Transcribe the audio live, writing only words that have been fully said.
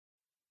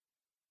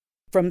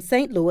from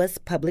St. Louis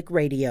Public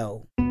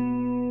Radio.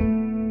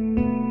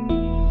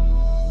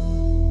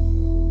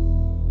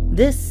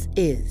 This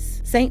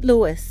is St.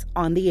 Louis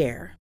on the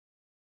Air.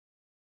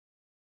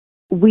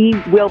 We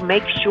will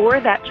make sure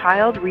that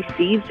child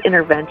receives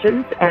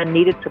interventions and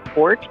needed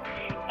support,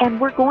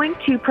 and we're going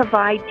to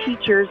provide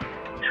teachers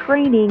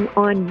training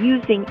on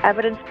using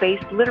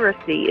evidence-based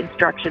literacy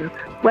instruction,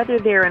 whether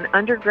they're an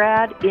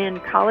undergrad in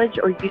college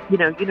or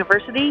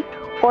university,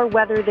 or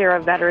whether they're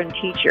a veteran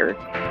teacher.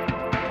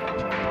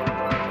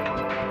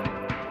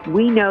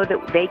 We know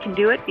that they can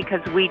do it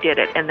because we did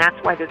it, and that's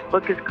why this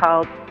book is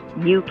called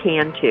You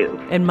Can Too.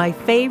 And my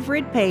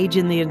favorite page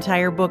in the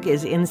entire book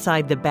is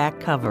inside the back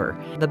cover.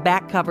 The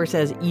back cover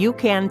says, "You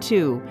Can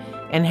Too,"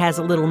 and has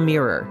a little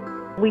mirror.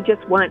 We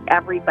just want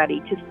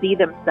everybody to see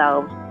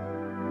themselves.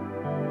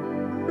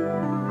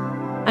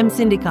 I'm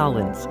Cindy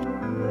Collins.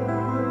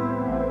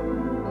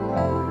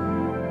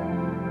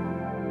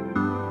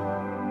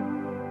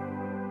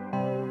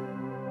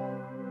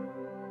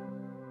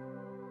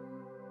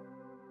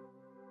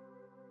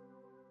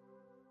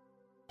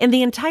 In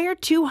the entire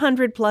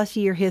 200-plus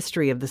year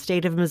history of the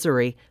state of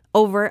Missouri,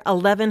 over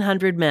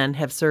 1,100 men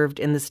have served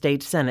in the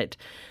state Senate.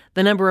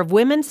 The number of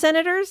women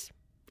senators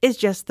is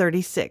just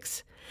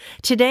 36.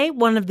 Today,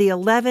 one of the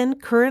 11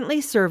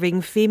 currently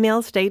serving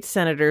female state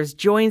senators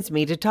joins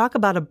me to talk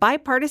about a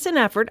bipartisan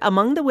effort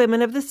among the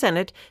women of the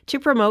Senate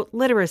to promote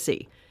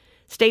literacy.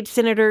 State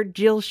Senator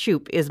Jill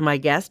Schupp is my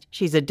guest.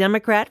 She's a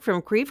Democrat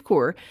from Creve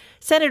Coeur.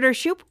 Senator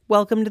Schupp,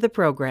 welcome to the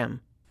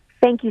program.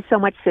 Thank you so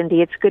much,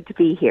 Cindy. It's good to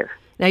be here.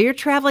 Now, you're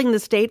traveling the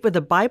state with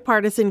a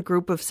bipartisan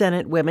group of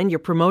Senate women. You're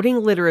promoting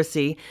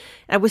literacy.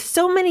 And with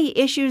so many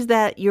issues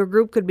that your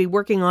group could be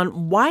working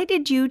on, why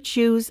did you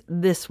choose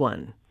this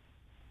one?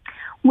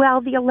 Well,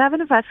 the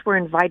 11 of us were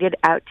invited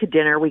out to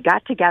dinner. We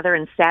got together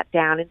and sat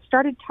down and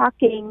started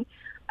talking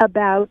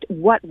about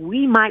what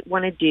we might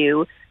want to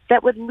do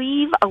that would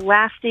leave a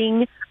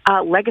lasting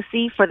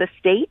legacy for the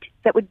state,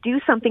 that would do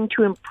something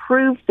to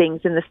improve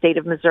things in the state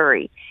of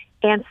Missouri.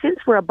 And since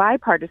we're a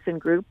bipartisan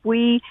group,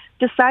 we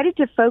decided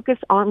to focus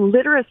on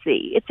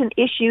literacy. It's an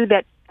issue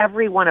that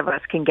every one of us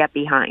can get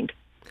behind.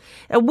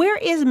 Where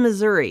is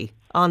Missouri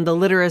on the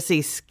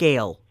literacy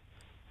scale?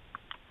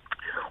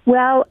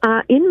 Well,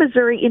 in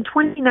Missouri, in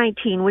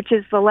 2019, which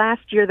is the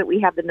last year that we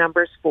have the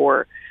numbers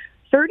for,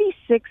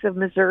 36 of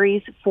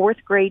Missouri's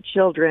fourth grade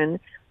children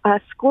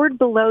scored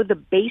below the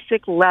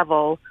basic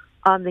level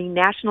on the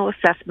National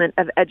Assessment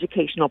of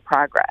Educational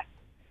Progress.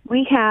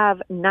 We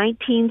have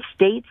 19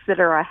 states that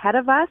are ahead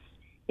of us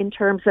in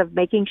terms of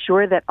making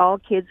sure that all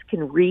kids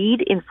can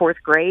read in fourth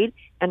grade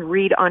and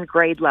read on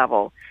grade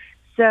level.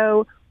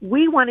 So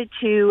we wanted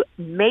to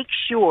make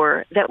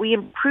sure that we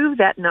improve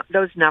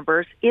those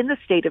numbers in the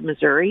state of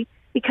Missouri,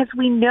 because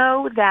we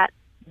know that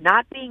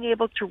not being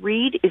able to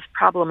read is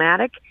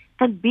problematic,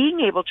 and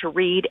being able to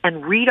read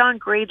and read on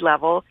grade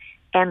level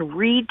and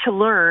read to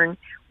learn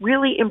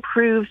really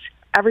improves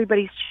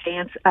everybody's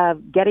chance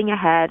of getting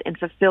ahead and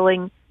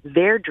fulfilling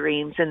their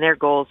dreams and their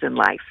goals in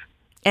life.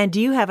 And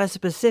do you have a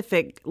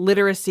specific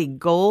literacy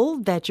goal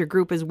that your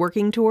group is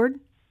working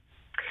toward?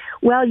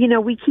 Well,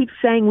 we keep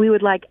saying we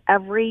would like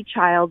every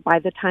child by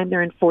the time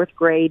they're in fourth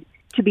grade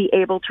to be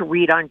able to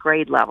read on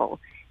grade level.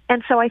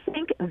 And so I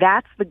think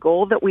that's the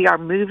goal that we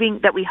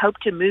hope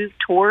to move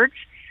towards.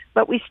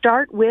 But we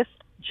start with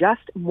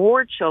just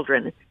more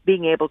children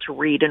being able to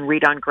read and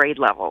read on grade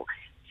level.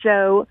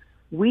 So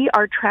we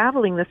are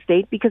traveling the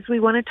state because we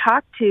want to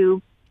talk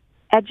to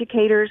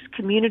educators,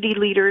 community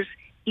leaders,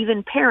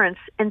 even parents,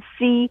 and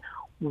see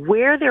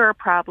where there are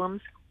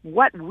problems,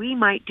 what we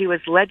might do as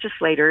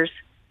legislators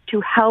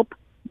to help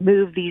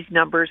move these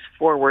numbers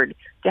forward,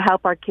 to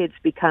help our kids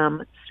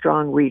become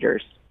strong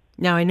readers.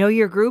 Now, I know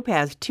your group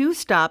has 2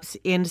 stops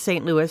in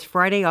St. Louis,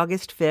 Friday,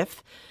 August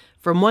 5th,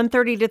 from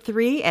 1:30 to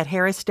 3 at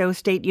Harris Stowe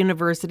State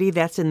University.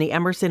 That's in the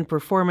Emerson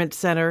Performance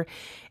Center.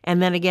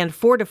 And then again,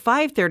 4 to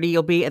 5:30,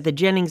 you'll be at the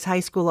Jennings High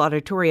School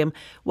Auditorium.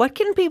 What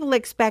can people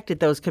expect at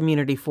those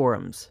community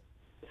forums?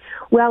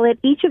 Well, at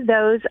each of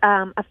those,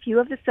 a few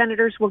of the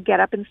senators will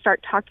get up and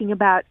start talking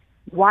about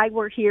why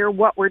we're here,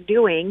 what we're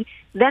doing.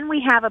 Then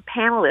we have a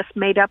panelist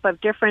made up of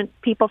different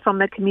people from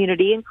the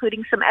community,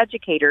 including some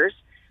educators,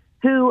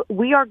 who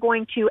we are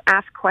going to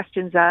ask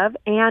questions of,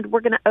 and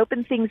we're going to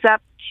open things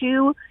up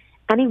to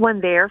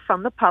anyone there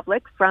from the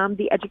public, from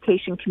the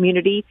education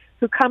community,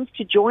 who comes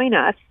to join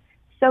us,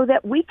 so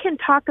that we can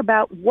talk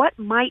about what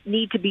might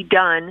need to be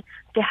done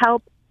to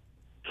help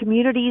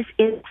communities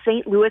in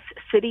St. Louis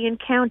City and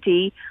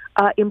County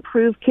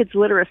improve kids'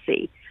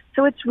 literacy.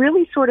 So it's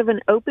really sort of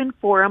an open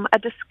forum, a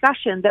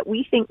discussion that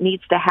we think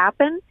needs to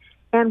happen,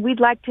 and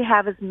we'd like to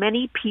have as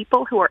many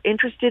people who are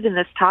interested in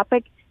this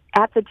topic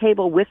at the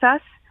table with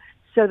us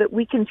so that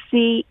we can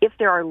see if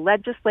there are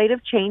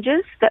legislative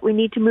changes that we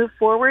need to move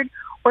forward,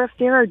 or if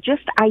there are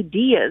just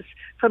ideas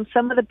from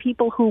some of the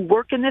people who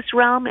work in this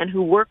realm and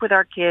who work with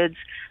our kids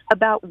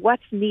about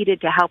what's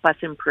needed to help us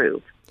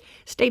improve.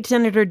 State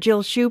Senator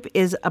Jill Schupp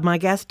is my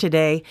guest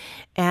today.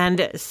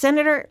 And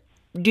Senator,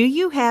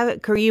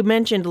 you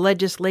mentioned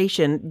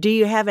legislation. Do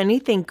you have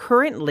anything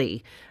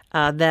currently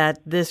that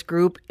this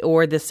group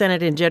or the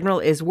Senate in general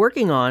is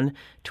working on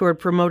toward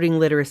promoting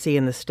literacy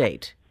in the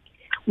state?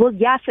 Well,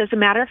 yes, as a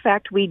matter of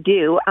fact, we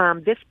do.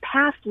 This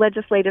past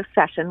legislative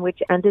session,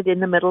 which ended in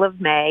the middle of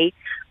May,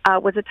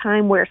 was a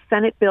time where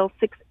Senate Bill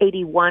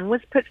 681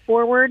 was put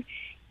forward.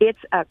 It's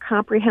a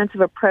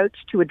comprehensive approach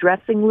to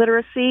addressing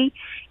literacy.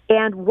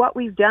 And what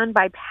we've done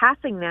by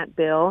passing that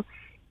bill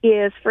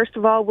is, first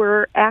of all,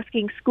 we're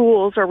asking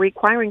schools or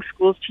requiring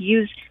schools to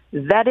use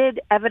vetted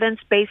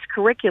evidence-based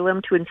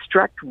curriculum to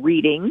instruct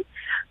reading.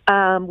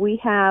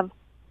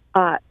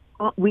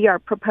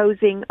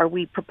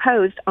 We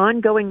proposed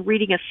ongoing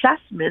reading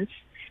assessments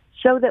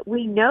so that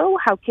we know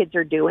how kids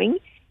are doing,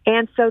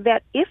 and so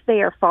that if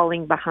they are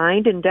falling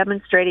behind and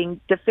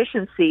demonstrating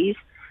deficiencies,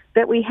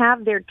 that we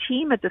have their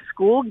team at the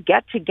school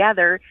get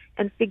together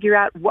and figure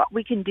out what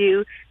we can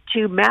do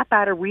to map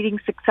out a reading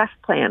success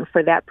plan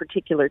for that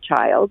particular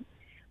child.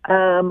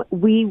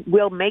 We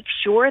will make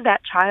sure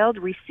that child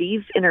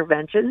receives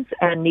interventions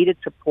and needed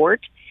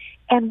support,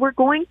 and we're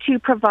going to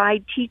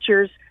provide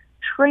teachers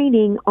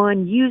training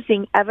on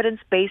using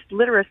evidence-based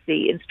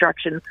literacy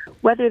instruction,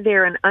 whether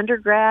they're an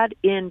undergrad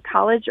in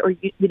college or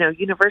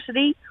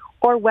university,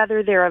 or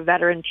whether they're a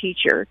veteran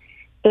teacher.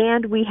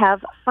 And we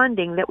have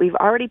funding that we've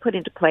already put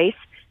into place,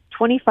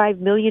 $25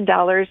 million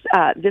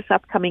this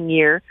upcoming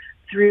year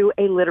through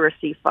a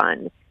literacy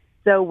fund.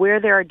 So where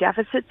there are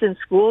deficits in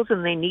schools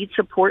and they need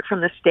support from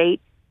the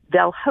state,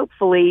 they'll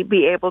hopefully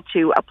be able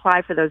to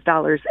apply for those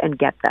dollars and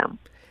get them.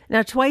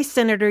 Now, twice,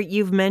 Senator,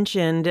 you've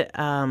mentioned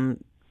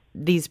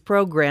these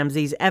programs,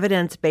 these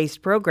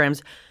evidence-based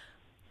programs.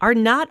 Are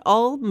not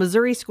all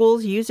Missouri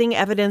schools using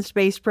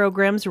evidence-based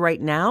programs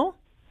right now?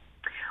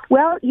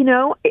 Well,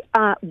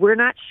 we're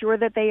not sure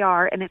that they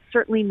are, and it's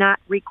certainly not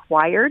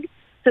required.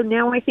 So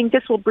now I think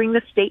this will bring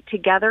the state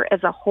together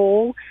as a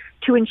whole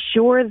to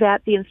ensure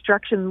that the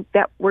instruction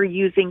that we're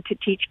using to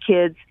teach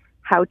kids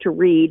how to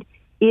read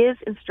is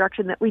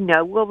instruction that we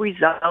know will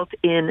result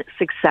in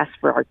success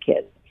for our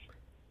kids.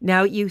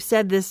 Now, you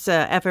said this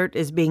effort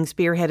is being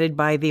spearheaded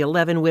by the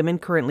 11 women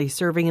currently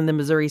serving in the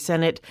Missouri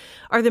Senate.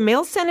 Are the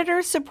male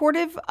senators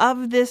supportive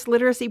of this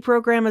literacy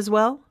program as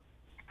well?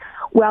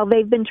 Well,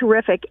 they've been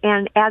terrific.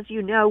 And as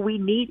you know, we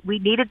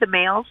needed the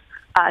males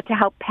to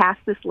help pass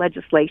this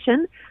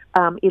legislation.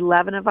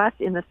 11 of us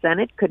in the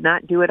Senate could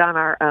not do it on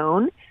our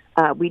own.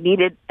 We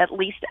needed at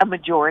least a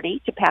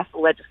majority to pass the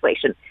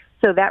legislation.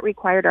 So that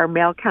required our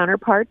male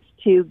counterparts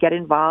to get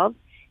involved.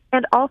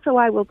 And also,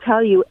 I will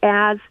tell you,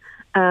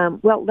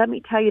 let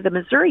me tell you, the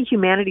Missouri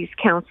Humanities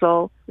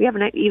Council, we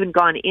haven't even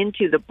gone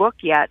into the book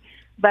yet,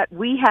 but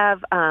we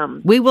have...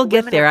 we will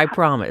get there, I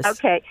promise.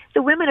 Okay.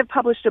 The women have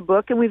published a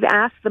book, and we've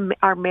asked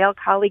our male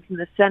colleagues in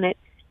the Senate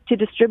to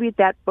distribute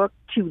that book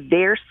to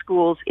their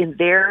schools in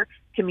their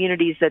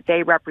communities that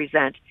they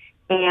represent,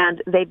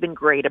 and they've been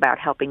great about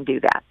helping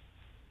do that.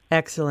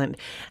 Excellent.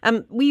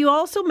 You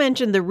also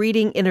mentioned the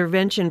reading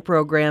intervention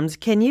programs.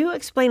 Can you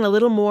explain a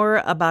little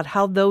more about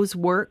how those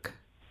work?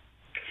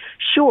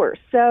 Sure.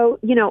 So,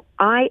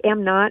 I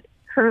am not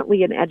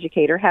currently an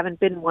educator, haven't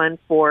been one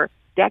for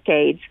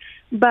decades,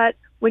 but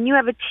when you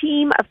have a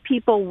team of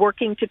people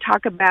working to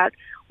talk about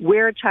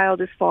where a child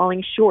is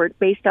falling short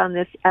based on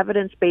this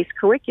evidence-based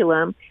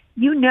curriculum,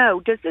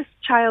 does this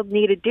child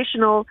need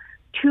additional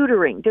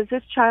tutoring? Does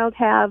this child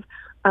have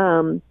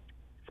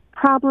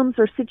problems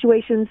or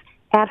situations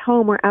at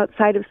home or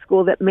outside of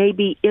school that may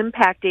be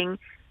impacting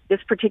this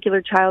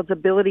particular child's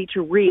ability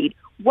to read?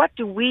 What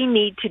do we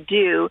need to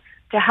do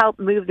to help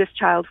move this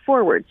child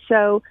forward?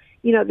 So,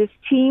 this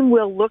team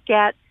will look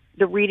at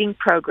the reading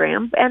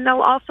program, and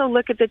they'll also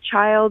look at the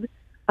child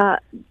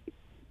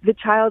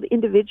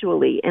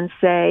individually and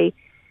say,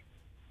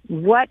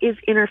 what is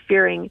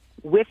interfering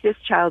with this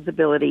child's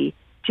ability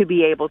to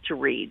be able to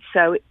read?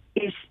 So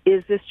is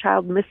this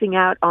child missing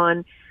out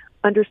on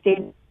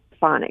understanding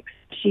phonics?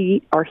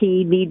 She or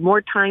he need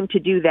more time to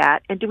do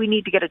that? And do we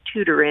need to get a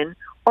tutor in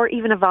or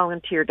even a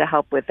volunteer to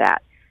help with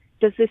that?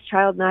 Does this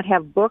child not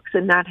have books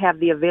and not have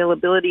the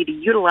availability to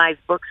utilize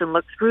books and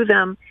look through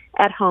them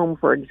at home,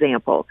 for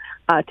example,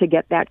 to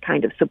get that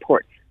kind of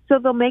support? So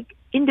they'll make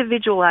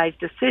individualized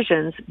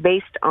decisions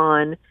based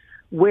on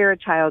where a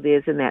child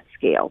is in that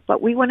scale.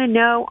 But we want to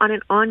know on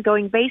an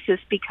ongoing basis,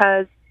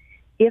 because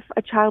if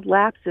a child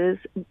lapses,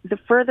 the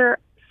further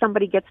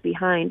somebody gets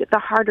behind, the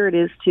harder it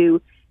is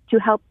to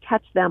help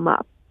catch them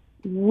up.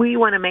 We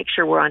want to make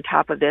sure we're on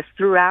top of this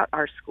throughout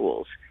our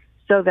schools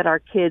so that our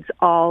kids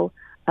all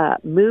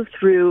move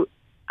through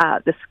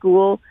the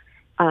school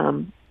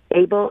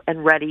able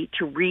and ready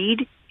to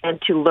read and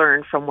to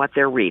learn from what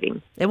they're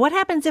reading. And what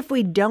happens if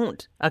we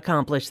don't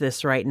accomplish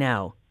this right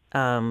now,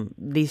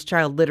 these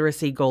child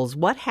literacy goals?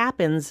 What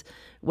happens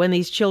when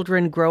these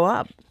children grow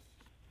up?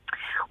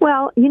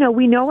 Well,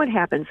 we know what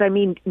happens. I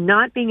mean,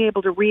 not being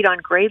able to read on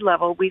grade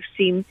level, we've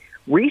seen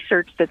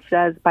research that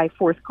says by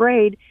fourth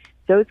grade,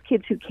 those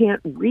kids who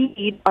can't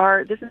read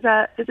this is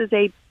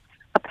a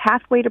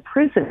pathway to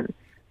prison.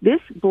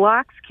 This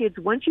blocks kids.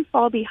 Once you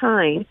fall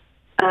behind,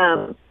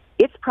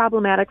 it's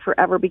problematic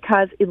forever,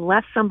 because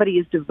unless somebody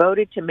is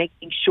devoted to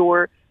making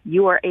sure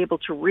you are able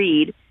to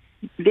read,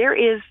 there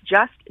is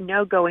just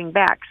no going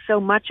back. So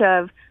much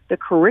of the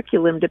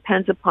curriculum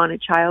depends upon a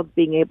child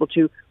being able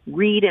to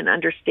read and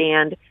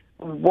understand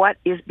what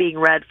is being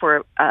read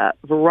for a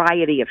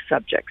variety of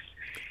subjects.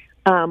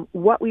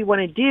 What we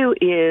want to do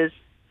is,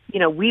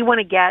 we want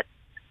to get,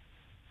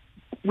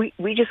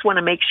 we just want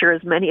to make sure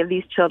as many of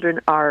these children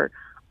are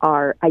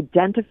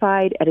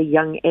identified at a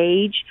young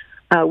age.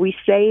 We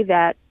say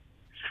that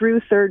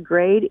through third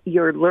grade,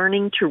 you're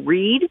learning to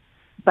read,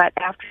 but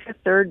after the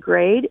third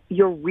grade,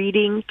 you're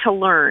reading to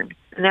learn.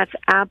 And that's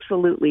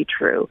absolutely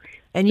true.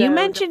 And you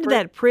mentioned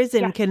that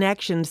prison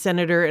connection,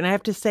 Senator, and I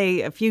have to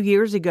say a few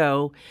years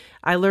ago,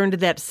 I learned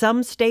that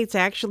some states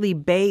actually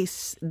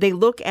they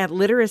look at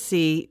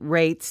literacy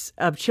rates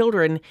of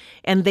children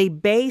and they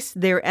base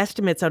their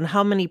estimates on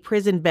how many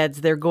prison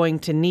beds they're going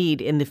to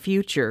need in the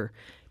future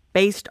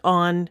based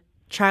on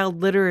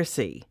child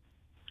literacy.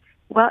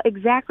 Well,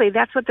 exactly.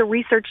 That's what the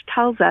research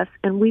tells us,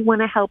 and we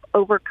want to help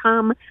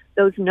overcome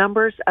those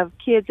numbers of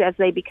kids as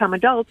they become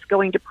adults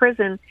going to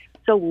prison.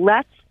 So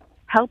let's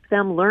help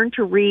them learn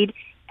to read,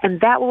 and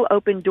that will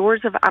open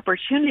doors of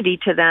opportunity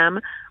to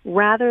them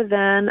rather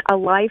than a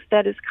life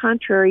that is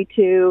contrary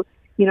to,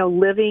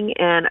 living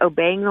and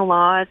obeying the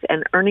laws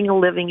and earning a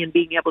living and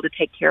being able to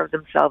take care of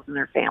themselves and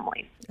their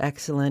families.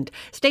 Excellent.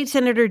 State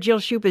Senator Jill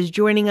Schupp is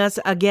joining us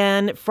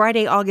again.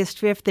 Friday, August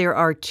 5th, there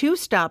are 2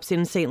 stops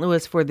in St.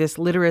 Louis for this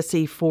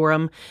literacy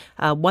forum,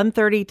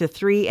 1:30 to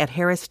 3 at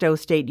Harris Stowe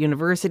State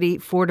University,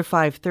 4 to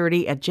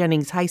 5:30 at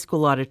Jennings High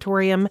School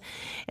Auditorium.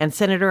 And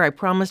Senator, I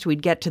promised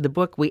we'd get to the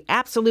book. We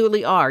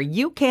absolutely are.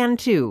 You can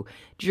too.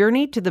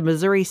 Journey to the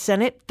Missouri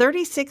Senate.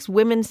 36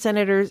 women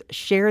senators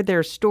share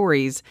their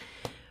stories.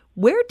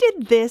 Where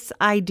did this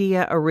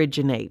idea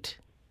originate?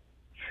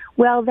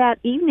 Well, that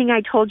evening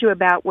I told you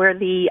about where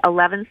the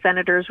 11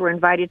 senators were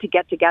invited to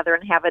get together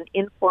and have an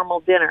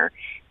informal dinner.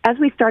 As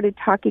we started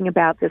talking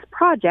about this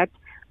project,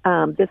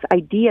 this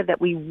idea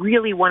that we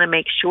really want to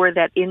make sure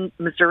that in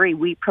Missouri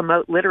we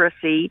promote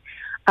literacy,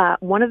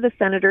 one of the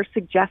senators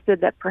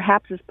suggested that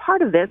perhaps as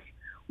part of this,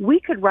 we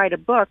could write a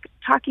book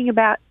talking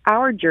about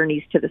our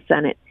journeys to the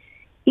Senate.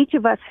 Each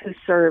of us who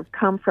serve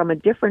come from a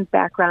different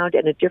background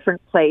and a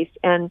different place,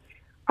 and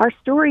our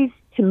stories,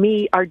 to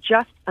me, are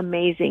just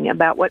amazing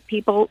about what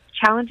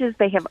challenges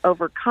they have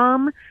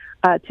overcome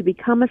to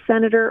become a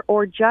senator,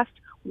 or just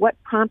what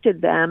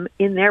prompted them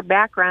in their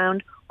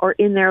background or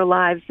in their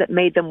lives that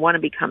made them want to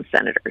become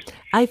senators.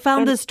 I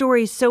found the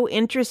story so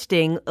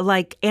interesting,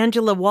 like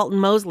Angela Walton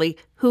Mosley,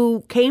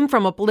 who came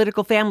from a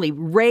political family,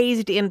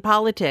 raised in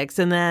politics,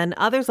 and then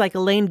others like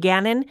Elaine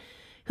Gannon,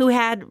 who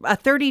had a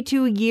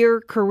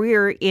 32-year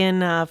career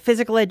in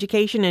physical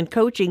education and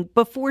coaching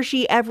before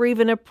she ever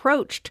even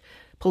approached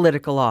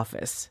political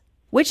office.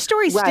 Which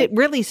story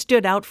really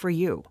stood out for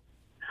you?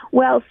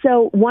 Well,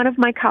 so one of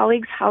my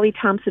colleagues, Holly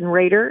Thompson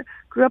Rader,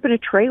 grew up in a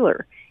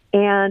trailer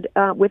and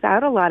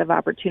without a lot of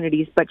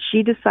opportunities, but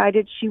she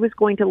decided she was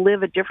going to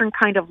live a different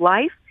kind of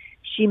life.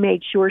 She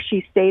made sure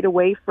she stayed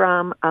away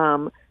from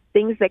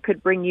things that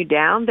could bring you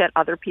down, that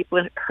other people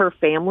in her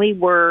family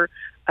were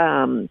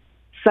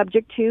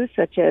subject to,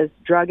 such as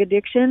drug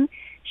addiction.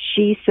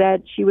 She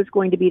said she was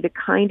going to be the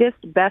kindest,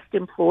 best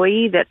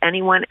employee that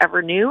anyone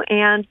ever knew,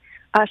 and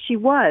she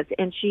was,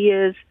 and she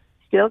is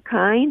still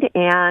kind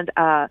and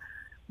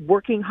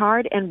working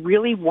hard, and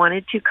really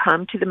wanted to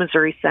come to the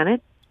Missouri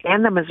Senate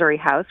and the Missouri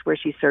House, where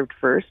she served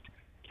first,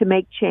 to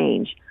make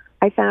change.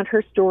 I found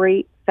her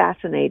story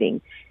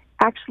fascinating.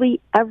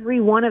 Actually,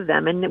 every one of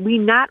them, and we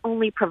not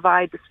only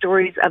provide the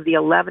stories of the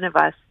 11 of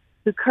us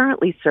who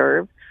currently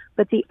serve,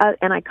 but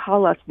and I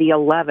call us the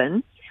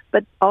 11,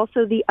 but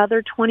also the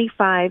other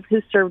 25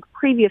 who served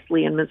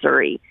previously in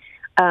Missouri.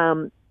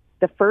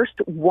 The first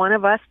one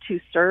of us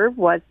to serve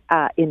was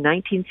in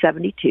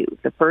 1972,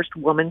 the first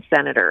woman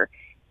senator,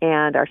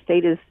 and our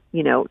state is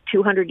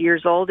 200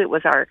 years old. It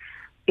was our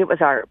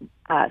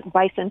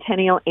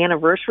bicentennial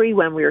anniversary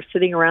when we were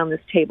sitting around this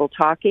table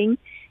talking,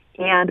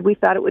 and we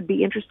thought it would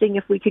be interesting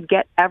if we could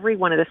get every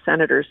one of the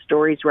senators'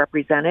 stories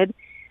represented.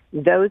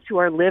 Those who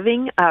are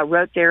living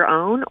wrote their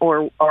own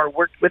or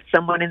worked with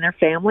someone in their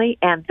family,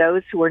 and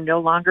those who are no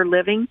longer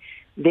living,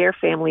 their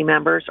family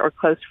members or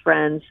close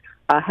friends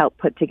help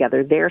put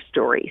together their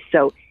story.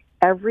 So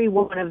every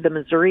one of the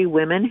Missouri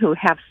women who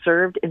have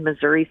served in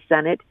Missouri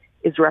Senate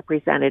is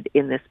represented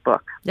in this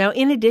book. Now,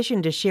 in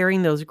addition to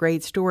sharing those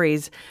great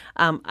stories,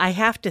 I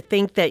have to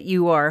think that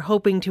you are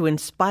hoping to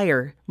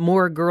inspire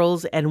more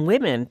girls and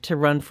women to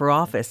run for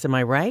office. Am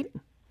I right?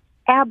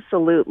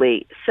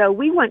 Absolutely. So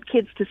we want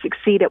kids to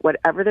succeed at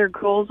whatever their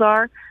goals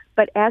are.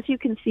 But as you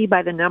can see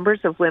by the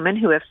numbers of women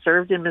who have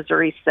served in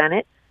Missouri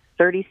Senate,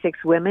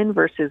 36 women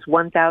versus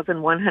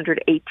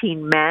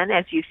 1,118 men,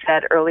 as you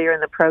said earlier in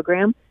the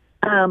program,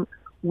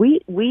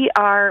 we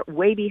are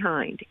way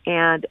behind.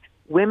 And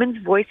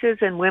women's voices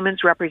and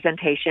women's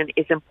representation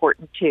is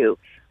important too.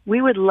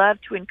 We would love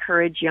to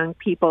encourage young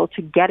people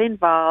to get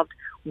involved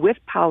with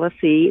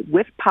policy,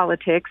 with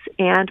politics,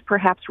 and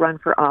perhaps run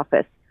for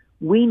office.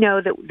 We know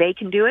that they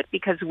can do it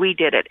because we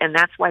did it, and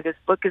that's why this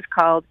book is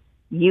called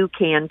you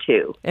can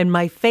too. And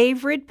my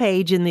favorite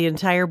page in the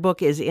entire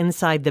book is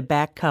inside the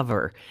back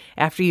cover.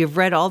 After you've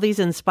read all these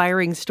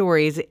inspiring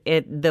stories,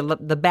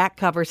 the back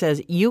cover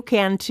says, you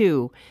can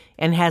too,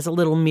 and has a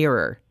little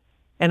mirror.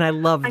 And I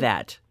love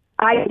that.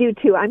 I do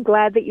too. I'm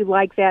glad that you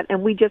like that.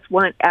 And we just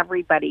want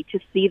everybody to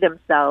see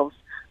themselves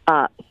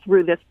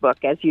through this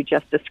book, as you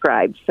just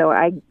described. So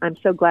I'm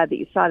so glad that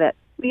you saw that.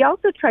 We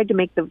also tried to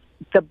make the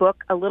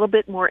book a little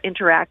bit more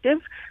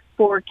interactive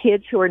for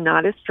kids who are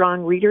not as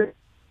strong readers.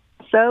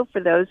 So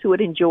for those who would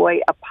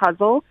enjoy a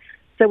puzzle,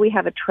 so we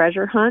have a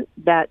treasure hunt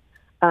that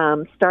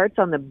starts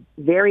on the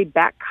very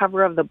back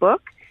cover of the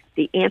book.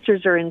 The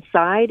answers are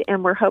inside,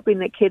 and we're hoping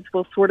that kids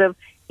will sort of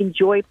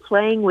enjoy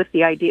playing with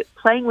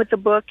the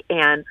book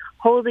and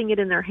holding it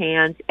in their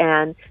hands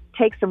and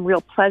take some real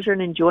pleasure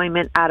and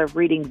enjoyment out of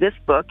reading this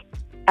book,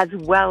 as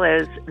well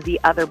as the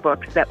other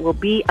books that will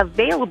be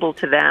available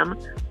to them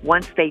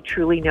once they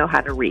truly know how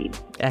to read.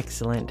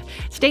 Excellent.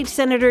 State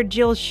Senator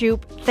Jill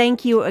Schupp,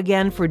 thank you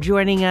again for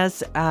joining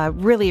us.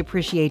 Really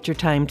appreciate your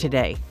time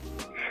today.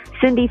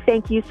 Cindy,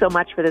 thank you so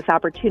much for this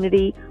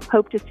opportunity.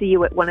 Hope to see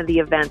you at one of the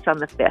events on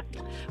the 5th.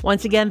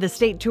 Once again, the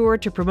state tour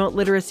to promote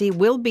literacy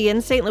will be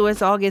in St.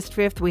 Louis August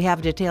 5th. We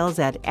have details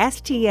at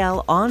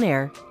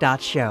stlonair.show.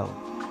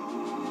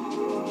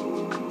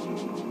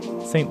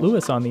 St.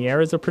 Louis on the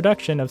Air is a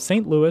production of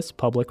St. Louis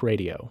Public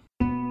Radio.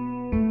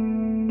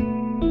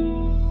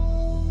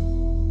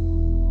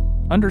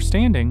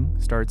 Understanding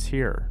starts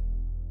here.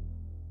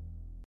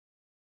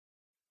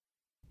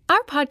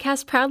 Our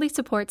podcast proudly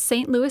supports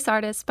St. Louis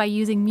artists by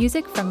using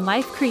music from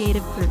Life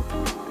Creative Group.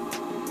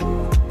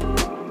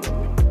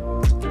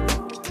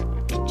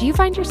 Do you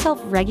find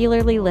yourself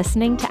regularly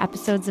listening to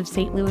episodes of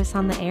St. Louis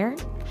on the Air?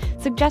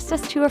 Suggest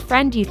us to a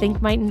friend you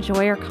think might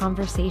enjoy our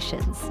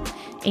conversations.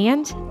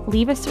 And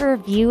leave us a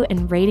review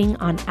and rating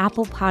on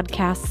Apple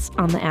Podcasts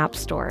on the App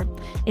Store.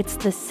 It's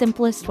the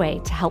simplest way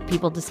to help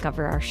people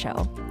discover our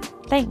show.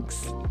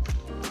 Thanks.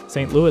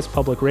 St. Louis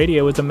Public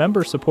Radio is a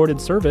member-supported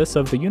service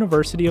of the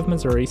University of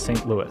Missouri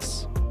St.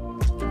 Louis.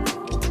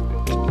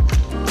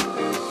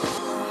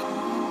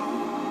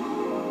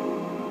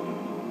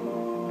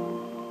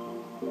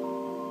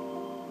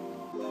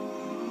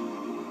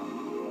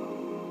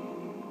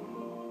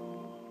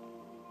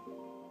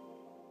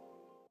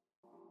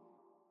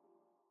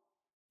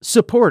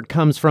 Support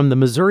comes from the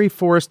Missouri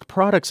Forest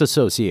Products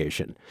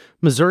Association.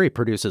 Missouri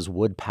produces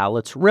wood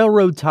pallets,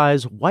 railroad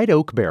ties, white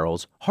oak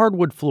barrels,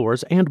 hardwood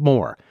floors, and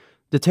more.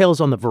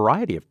 Details on the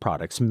variety of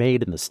products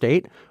made in the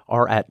state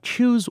are at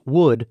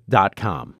choosewood.com.